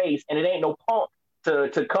grace and space, and it ain't no punk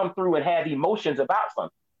to come through and have emotions about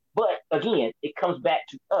something. But again, it comes back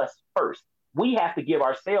to us first. We have to give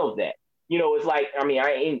ourselves that. You know, it's like, I mean,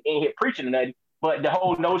 I ain't here preaching or nothing, but the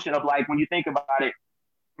whole notion of like, when you think about it,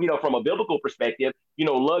 you know, from a biblical perspective, you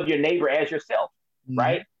know, love your neighbor as yourself,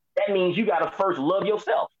 right? That means you got to first love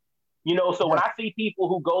yourself. You know, so when I see people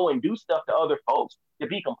who go and do stuff to other folks, to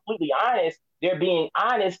be completely honest, they're being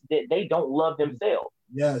honest that they don't love themselves.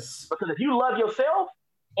 Yes. Because if you love yourself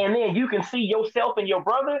and then you can see yourself and your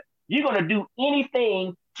brother, you're going to do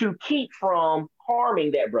anything to keep from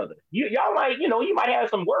harming that brother. Y'all might, you know, you might have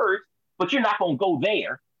some words, but you're not going to go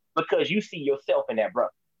there because you see yourself in that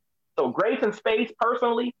brother. So grace and space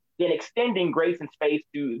personally, then extending grace and space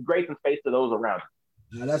to those around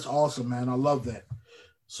you. Yeah, that's awesome, man. I love that.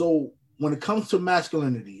 So when it comes to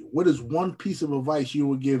masculinity, what is one piece of advice you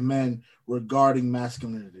would give men regarding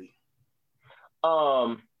masculinity?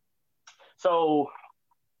 So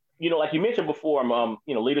like you mentioned before, I'm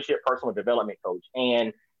leadership personal development coach.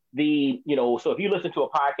 And so if you listen to a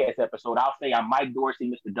podcast episode, I'll say I'm Mike Dorsey,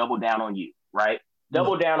 Mr. Double Down on You, right?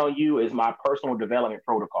 Double Down on You is my personal development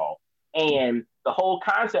protocol. And the whole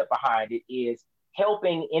concept behind it is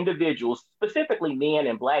helping individuals, specifically men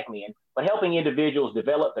and Black men, but helping individuals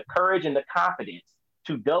develop the courage and the confidence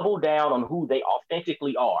to double down on who they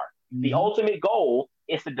authentically are. Mm-hmm. The ultimate goal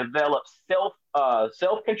is to develop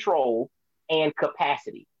self-control and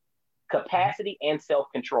capacity and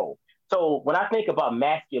self-control. So when I think about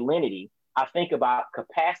masculinity, I think about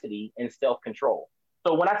capacity and self-control.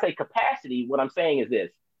 So when I say capacity, what I'm saying is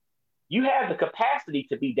this: you have the capacity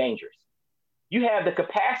to be dangerous. You have the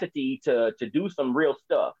capacity to do some real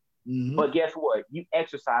stuff. Mm-hmm. But guess what? You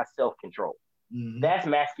exercise self-control. Mm-hmm. That's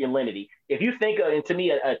masculinity. If you think of, and to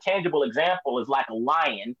me, a tangible example is like a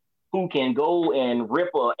lion who can go and rip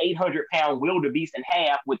a 800-pound wildebeest in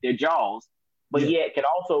half with their jaws, but yet can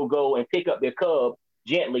also go and pick up their cub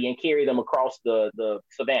gently and carry them across the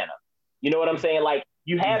savannah. You know what I'm saying? Like,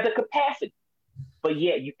 you have the capacity, but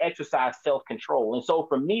yet you exercise self-control. And so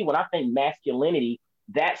for me, when I think masculinity,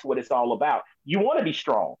 that's what it's all about. You want to be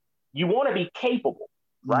strong. You want to be capable,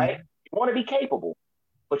 right? Mm-hmm. You want to be capable,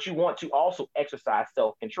 but you want to also exercise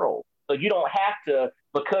self-control. So you don't have to,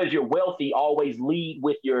 because you're wealthy, always lead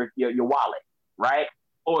with your wallet, right?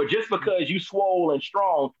 Or just because you swole and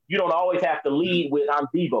strong, you don't always have to lead with I'm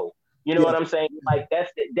Debo. You know what I'm saying? Like,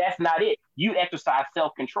 that's not it. You exercise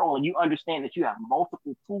self-control and you understand that you have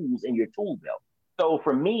multiple tools in your tool belt. So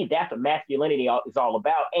for me, that's what masculinity is all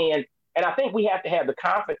about. And I think we have to have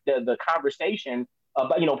the conversation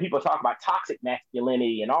about, people talk about toxic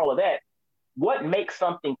masculinity and all of that. What makes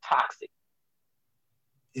something toxic?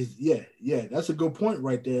 That's a good point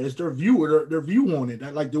right there. It's their view on it,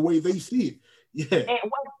 like the way they see it. Yeah.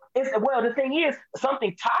 And the thing is,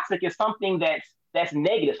 something toxic is something that's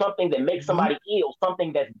negative, something that makes somebody ill,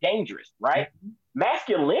 something that's dangerous, right? Mm-hmm.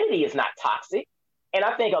 Masculinity is not toxic. And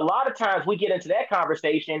I think a lot of times we get into that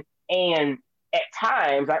conversation, and at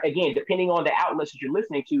times, again, depending on the outlets that you're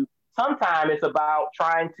listening to, sometimes it's about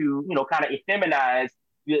trying to, kind of effeminize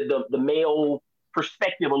the male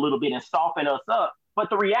perspective a little bit and soften us up. But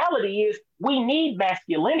the reality is we need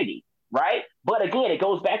masculinity, right? But again, it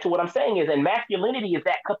goes back to what I'm saying is, and masculinity is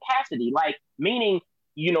that capacity, like meaning,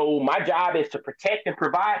 my job is to protect and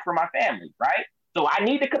provide for my family, right? So I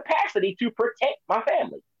need the capacity to protect my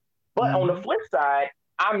family. But on the flip side,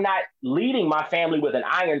 I'm not leading my family with an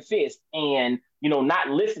iron fist and, not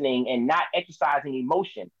listening and not exercising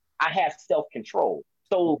emotion. I have self-control.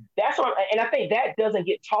 So that's what, and I think that doesn't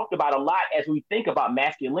get talked about a lot as we think about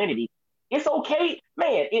masculinity. It's okay,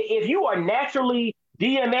 man, if you are naturally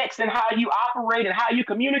DMX and how you operate and how you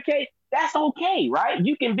communicate, that's okay, right?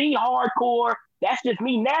 You can be hardcore. That's just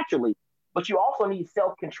me naturally. But you also need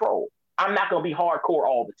self-control. I'm not going to be hardcore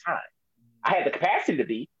all the time. I have the capacity to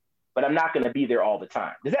be, but I'm not going to be there all the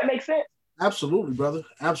time. Does that make sense? Absolutely, brother.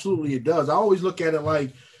 Absolutely, it does. I always look at it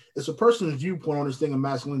like it's a person's viewpoint on this thing of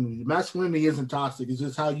masculinity. Masculinity isn't toxic. It's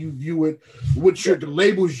just how you view it, the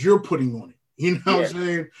labels you're putting on it. You know what I'm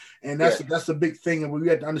saying? And that's a big thing. And we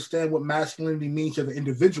have to understand what masculinity means to the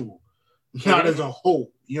individual, not as a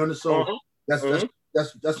whole. You understand? So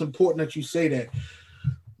that's important that you say that.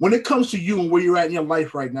 When it comes to you and where you're at in your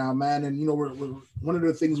life right now, man, and we're one of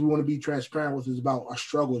the things we want to be transparent with is about our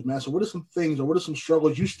struggles, man. So what are some things, or what are some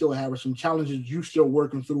struggles you still have, or some challenges you still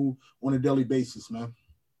working through on a daily basis, man?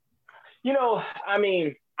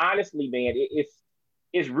 Honestly, man,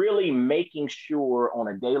 it's really making sure on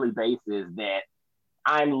a daily basis that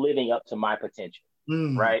I'm living up to my potential,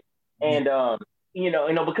 right? And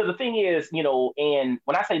because the thing is, and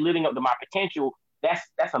when I say living up to my potential,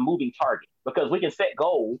 that's a moving target, because we can set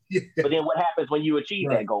goals, but then what happens when you achieve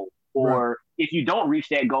that goal? Or if you don't reach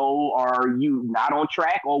that goal, are you not on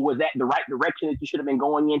track, or was that the right direction that you should have been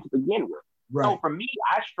going in to begin with? Right. So for me,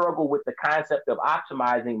 I struggle with the concept of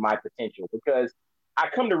optimizing my potential, because I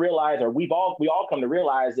come to realize, or we all come to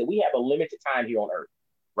realize, that we have a limited time here on Earth,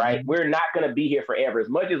 right? Mm-hmm. We're not going to be here forever. As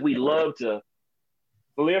much as we love to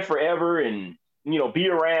live forever and, be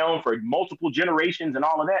around for multiple generations and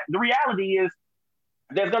all of that, the reality is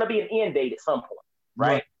there's going to be an end date at some point,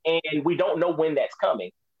 right? And we don't know when that's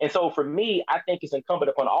coming. And so for me, I think it's incumbent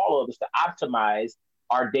upon all of us to optimize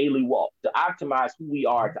our daily walk, to optimize who we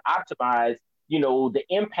are, to optimize, the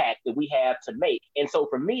impact that we have to make. And so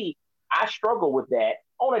for me, I struggle with that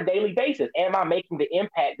on a daily basis. Am I making the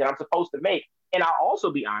impact that I'm supposed to make? And I'll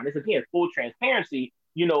also be honest, again, full transparency,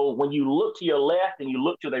 when you look to your left and you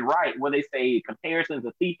look to the right, where they say comparison is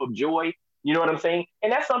a thief of joy, you know what I'm saying?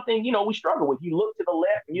 And that's something, we struggle with. You look to the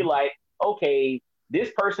left and you're like, okay, this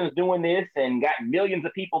person's doing this and got millions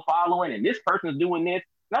of people following, and this person's doing this.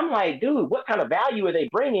 And I'm like, dude, what kind of value are they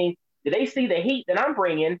bringing? Do they see the heat that I'm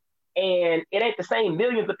bringing? And it ain't the same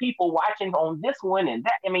millions of people watching on this one and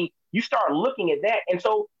that. I mean, you start looking at that. And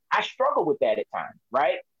so I struggle with that at times,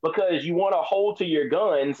 right? Because you want to hold to your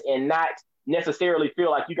guns and not necessarily feel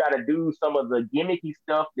like you got to do some of the gimmicky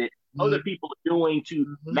stuff that other people are doing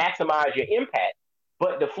to maximize your impact.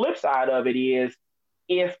 But the flip side of it is,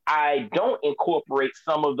 if I don't incorporate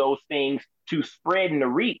some of those things to spread the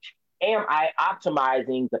reach, am I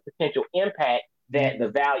optimizing the potential impact that the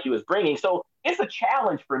value is bringing? So it's a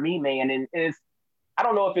challenge for me, man. And it's, I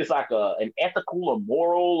don't know if it's like an ethical or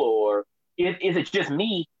moral, or is it just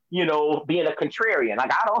me, you know, being a contrarian?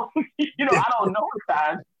 Like, I don't, I don't know at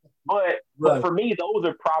times, but for me, those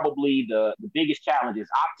are probably the biggest challenges.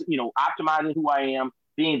 Optimizing who I am,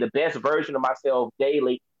 being the best version of myself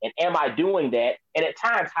daily. And am I doing that? And at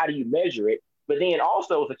times, how do you measure it? But then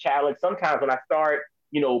also it's a challenge sometimes when I start,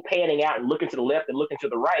 panning out and looking to the left and looking to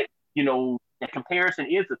the right, the comparison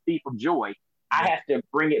is a thief of joy. I have to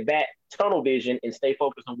bring it back, tunnel vision, and stay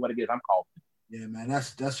focused on what it is I'm called. Yeah, man,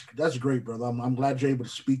 that's great, brother. I'm glad you're able to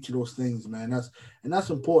speak to those things, man. That's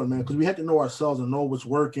important, man, because we have to know ourselves and know what's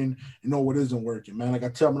working and know what isn't working, man. Like I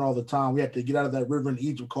tell them all the time, we have to get out of that river in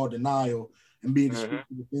Egypt called denial and be able to speak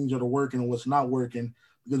to the things that are working and what's not working.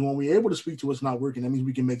 Because when we're able to speak to what's not working, that means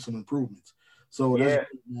we can make some improvements. So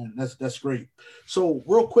that's great. So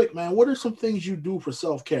real quick, man, what are some things you do for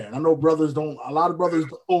self-care? And I know a lot of brothers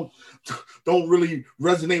don't really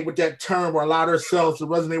resonate with that term, or allow themselves to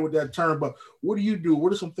resonate with that term, but what do you do?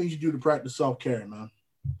 What are some things you do to practice self-care, man?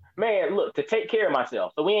 Man, look, to take care of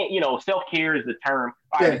myself. So we ain't, self-care is the term.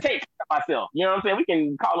 All right, to take care of myself. You know what I'm saying? We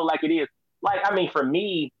can call it like it is. Like, I mean, for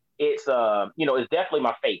me, it's it's definitely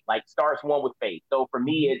my faith. Like, starts one with faith. So for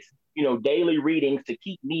me, it's daily readings to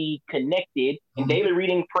keep me connected, and daily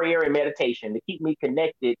reading, prayer, and meditation to keep me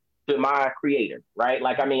connected to my creator, right?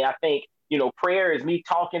 Like, I mean, I think, prayer is me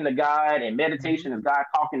talking to God, and meditation is God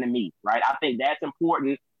talking to me, right? I think that's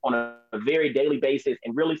important on a very daily basis,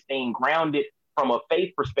 and really staying grounded from a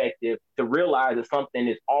faith perspective to realize that something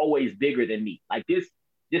is always bigger than me. Like,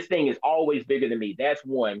 this thing is always bigger than me. That's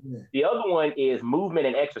one. Yeah. The other one is movement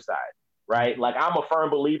and exercise, right? Like, I'm a firm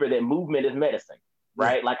believer that movement is medicine,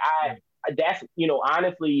 right? Like, that's,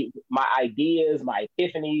 honestly, my ideas, my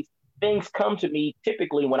epiphanies, things come to me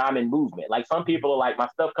typically when I'm in movement. Like, some people are like, my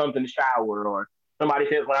stuff comes in the shower, or somebody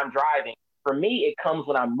says when I'm driving. For me, it comes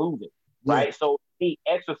when I'm moving, right? So the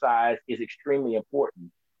exercise is extremely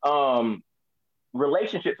important.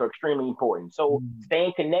 Relationships are extremely important. So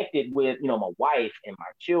staying connected with, my wife and my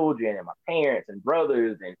children and my parents and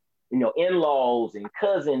brothers and, in-laws and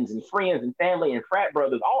cousins and friends and family and frat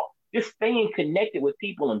brothers, all just staying connected with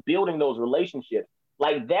people and building those relationships.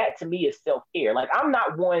 Like, that to me is self-care. Like, I'm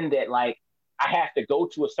not one that, like, I have to go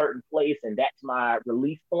to a certain place and that's my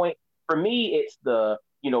release point. For me, it's the,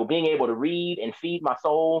 being able to read and feed my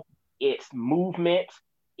soul. It's movement.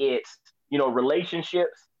 It's,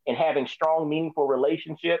 relationships, and having strong, meaningful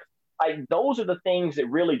relationships. Like, those are the things that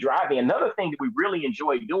really drive me. Another thing that we really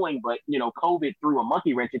enjoy doing, but, COVID threw a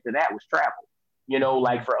monkey wrench into that, was travel.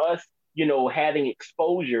 Like, for us, having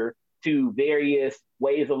exposure to various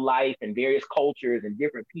ways of life and various cultures and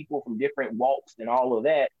different people from different walks and all of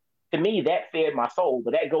that, to me, that fed my soul.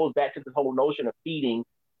 But that goes back to the whole notion of feeding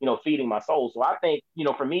my soul. So I think,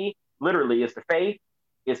 for me, literally, it's the faith,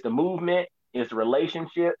 it's the movement, it's the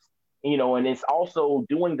relationships, and it's also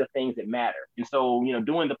doing the things that matter. And so,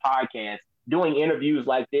 doing the podcast, doing interviews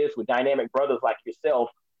like this with dynamic brothers like yourself,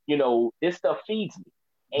 this stuff feeds me.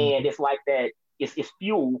 And it's like that, it's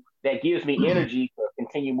fuel that gives me energy to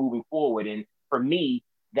continue moving forward. And for me,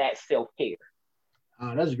 that's self-care.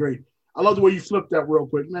 That's great. I love the way you flipped that real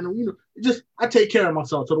quick, man. I take care of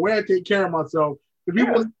myself. So the way I take care of myself, if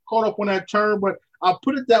people caught up on that term, but I'll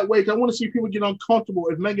put it that way because I want to see people get uncomfortable.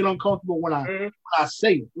 If men get uncomfortable when I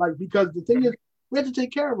say it, like, because the thing is, we have to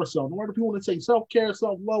take care of ourselves. No matter if people want to say self-care,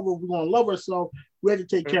 self-love, or we're going to love ourselves, we have to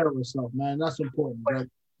take care of ourselves, man. That's important, right?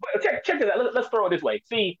 But check this out. Let's throw it this way.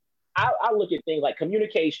 See, I look at things like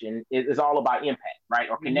communication is all about impact, right?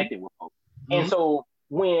 Or connected with folks. And so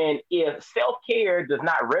if self-care does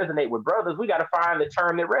not resonate with brothers, we got to find the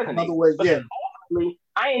term that resonates. Another way, ultimately,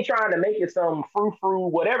 I ain't trying to make it some frou-frou,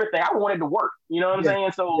 whatever thing. I want it to work. You know what I'm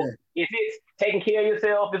saying? So if it's taking care of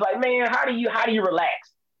yourself, it's like, man, how do you relax?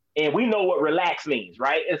 And we know what relax means,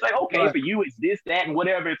 right? It's like, okay, for you, it's this, that, and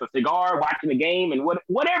whatever. It's a cigar, watching the game, and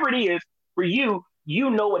whatever it is for you, you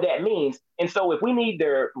know what that means. And so if we need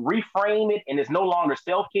to reframe it and it's no longer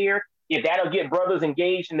self-care, if that'll get brothers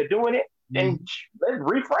engaged into doing it, then let's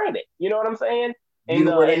reframe it. You know what I'm saying?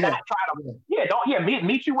 and not try to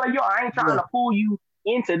meet you where you are. I ain't trying to pull you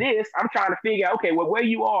into this. I'm trying to figure out, okay, well, where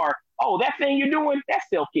you are. Oh, that thing you're doing, that's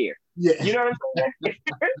self-care. Yeah. You know what I'm saying?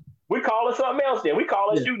 We call it something else then. We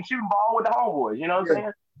call it shooting ball with the homeboys. You know what I'm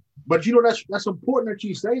saying? But that's important that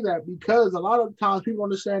you say that, because a lot of times people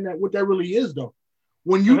understand that what that really is, though.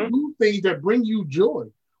 When you do things that bring you joy,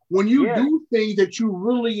 when you do things that you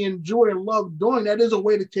really enjoy and love doing, that is a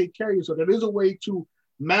way to take care of yourself. That is a way to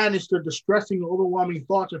manage the distressing, overwhelming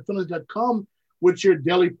thoughts and feelings that come with your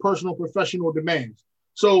daily personal, professional demands.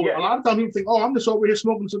 So a lot of times people think, oh, I'm just over here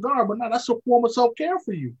smoking a cigar, but no, that's a form of self-care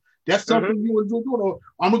for you. That's something you enjoy doing. Or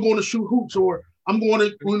I'm going to shoot hoops, or I'm going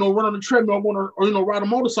to, run on the treadmill, I'm going to, ride a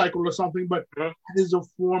motorcycle or something. But that is a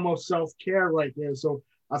form of self-care right there. So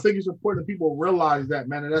I think it's important that people realize that,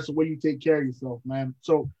 man, and that's the way you take care of yourself, man.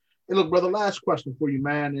 So, hey, look, brother, last question for you,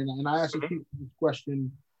 man. And I ask people this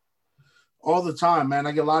question all the time, man.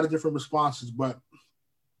 I get a lot of different responses, but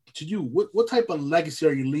to you, what type of legacy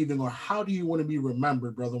are you leaving, or how do you want to be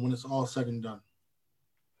remembered, brother, when it's all said and done?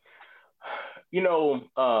 It's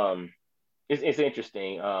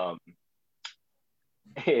interesting. I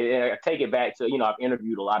take it back to, I've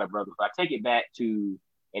interviewed a lot of brothers, but I take it back to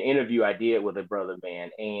an interview I did with a brother, man.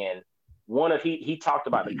 And he talked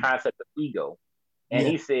about the concept of ego. And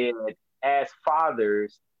he said, as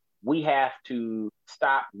fathers, we have to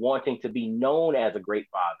stop wanting to be known as a great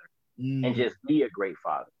father and just be a great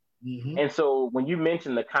father. And so when you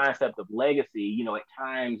mention the concept of legacy, at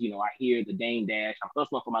times, I hear the Dame Dash, I'm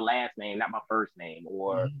hustling for my last name, not my first name.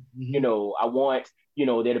 Or, I want,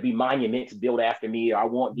 there to be monuments built after me, or I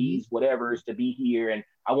want these whatevers to be here, and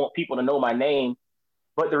I want people to know my name.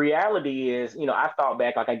 But the reality is, I thought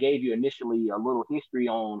back, like I gave you initially a little history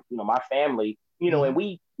on, my family, and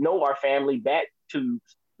we know our family back to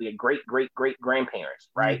the great grandparents,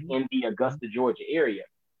 right, in the Augusta, Georgia area.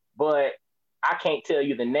 But I can't tell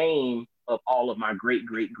you the name of all of my great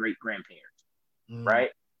grandparents,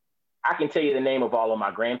 right? I can tell you the name of all of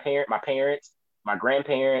my parents, my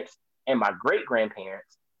grandparents, and my great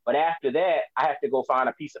grandparents. But after that, I have to go find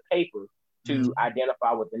a piece of paper to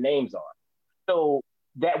identify what the names are. So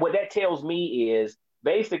what that tells me is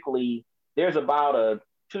basically there's about a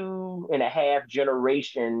 2.5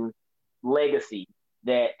 generation legacy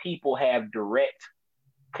that people have direct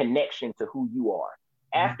connection to who you are.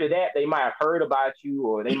 After that, they might have heard about you,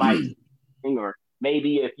 or they might, or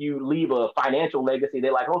maybe if you leave a financial legacy,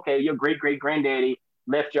 they're like, okay, your great granddaddy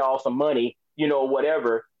left y'all some money,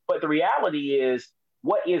 whatever. But the reality is,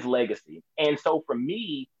 what is legacy? And so for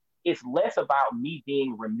me, it's less about me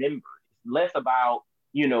being remembered. It's less about,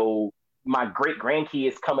 my great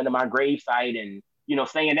grandkids coming to my gravesite and,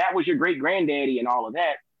 saying that was your great granddaddy and all of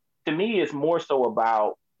that. To me, it's more so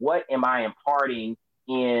about what am I imparting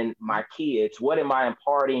in my kids? What am I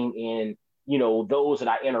imparting in, those that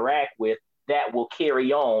I interact with that will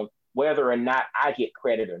carry on whether or not I get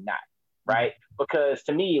credit or not, right? Because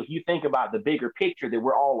to me, if you think about the bigger picture, that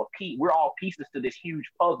we're all pieces to this huge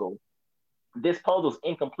puzzle. This puzzle's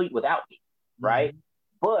incomplete without me, right?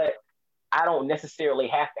 But I don't necessarily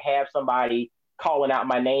have to have somebody calling out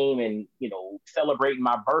my name and, celebrating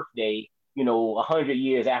my birthday, 100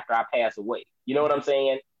 years after I pass away. You know what I'm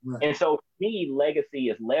saying? Right. And so for me, legacy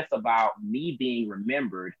is less about me being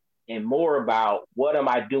remembered and more about what am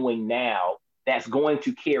I doing now that's going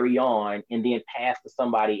to carry on and then pass to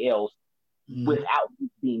somebody else without me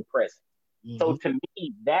being present. So to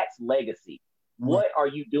me, that's legacy. What are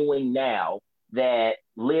you doing now that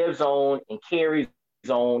lives on and carries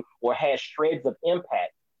on or has shreds of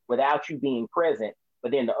impact without you being present?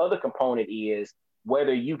 But then the other component is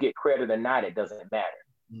whether you get credit or not, it doesn't matter.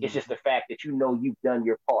 It's just the fact that you've done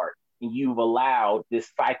your part and you've allowed this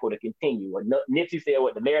cycle to continue. Or Nipsey said,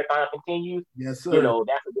 "What the marathon continues." Yes, sir. That's what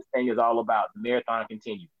this thing is all about. The marathon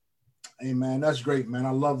continues. Hey, man, that's great, man.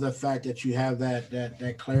 I love the fact that you have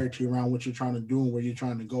that clarity around what you're trying to do and where you're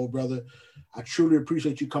trying to go, brother. I truly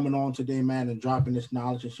appreciate you coming on today, man, and dropping this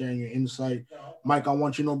knowledge and sharing your insight. Mike, I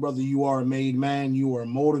want you to know, brother, you are a made man. You are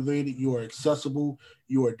motivated. You are accessible.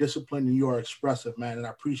 You are disciplined, and you are expressive, man. And I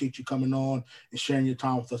appreciate you coming on and sharing your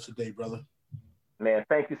time with us today, brother. Man,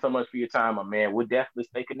 thank you so much for your time, my man. We'll definitely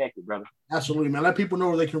stay connected, brother. Absolutely, man. Let people know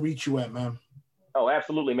where they can reach you at, man. Oh,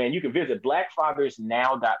 absolutely, man. You can visit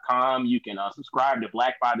blackfathersnow.com. You can subscribe to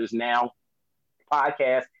Black Fathers Now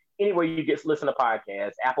podcast anywhere you get to listen to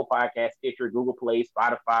podcasts, Apple Podcasts, Stitcher, Google Play,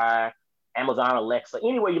 Spotify, Amazon, Alexa,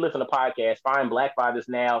 anywhere you listen to podcasts, find Black Fathers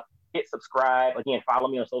Now, hit subscribe. Again, follow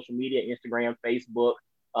me on social media, Instagram, Facebook.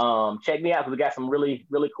 Check me out because we got some really,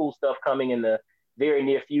 really cool stuff coming in the very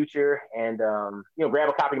near future. And, grab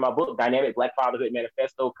a copy of my book, Dynamic Black Fatherhood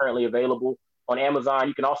Manifesto, currently available on Amazon.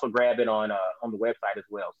 You can also grab it on on the website as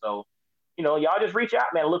well. So, y'all just reach out,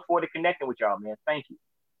 man. I look forward to connecting with y'all, man. Thank you.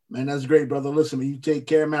 Man, that's great, brother. Listen, man, you take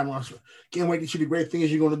care, man. Can't wait to see the great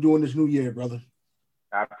things you're going to do in this new year, brother.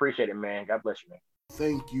 I appreciate it, man. God bless you, man.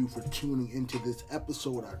 Thank you for tuning into this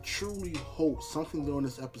episode. I truly hope something during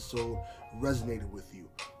this episode resonated with you.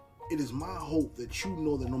 It is my hope that you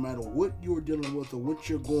know that no matter what you're dealing with or what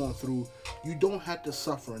you're going through, you don't have to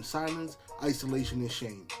suffer in silence, isolation, and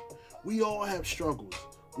shame. We all have struggles.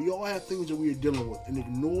 We all have things that we are dealing with, and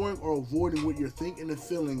ignoring or avoiding what you're thinking and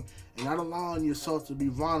feeling and not allowing yourself to be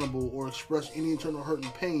vulnerable or express any internal hurt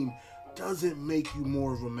and pain doesn't make you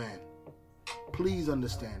more of a man. Please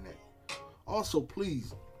understand that. Also,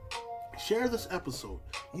 please share this episode.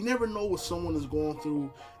 You never know what someone is going through,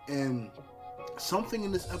 and something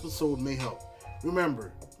in this episode may help.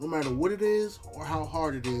 Remember, no matter what it is or how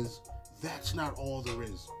hard it is, that's not all there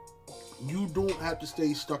is. You don't have to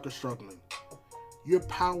stay stuck or struggling. Your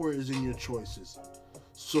power is in your choices.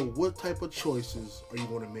 So what type of choices are you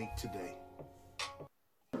going to make today?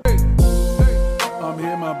 I'm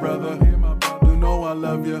here, my brother. You know I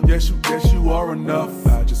love you. Yes, you are enough.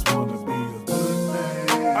 I just want to be a good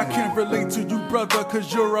man. I can't relate to you, brother,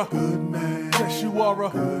 cause you're a good man. Yes, you are a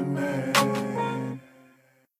good man.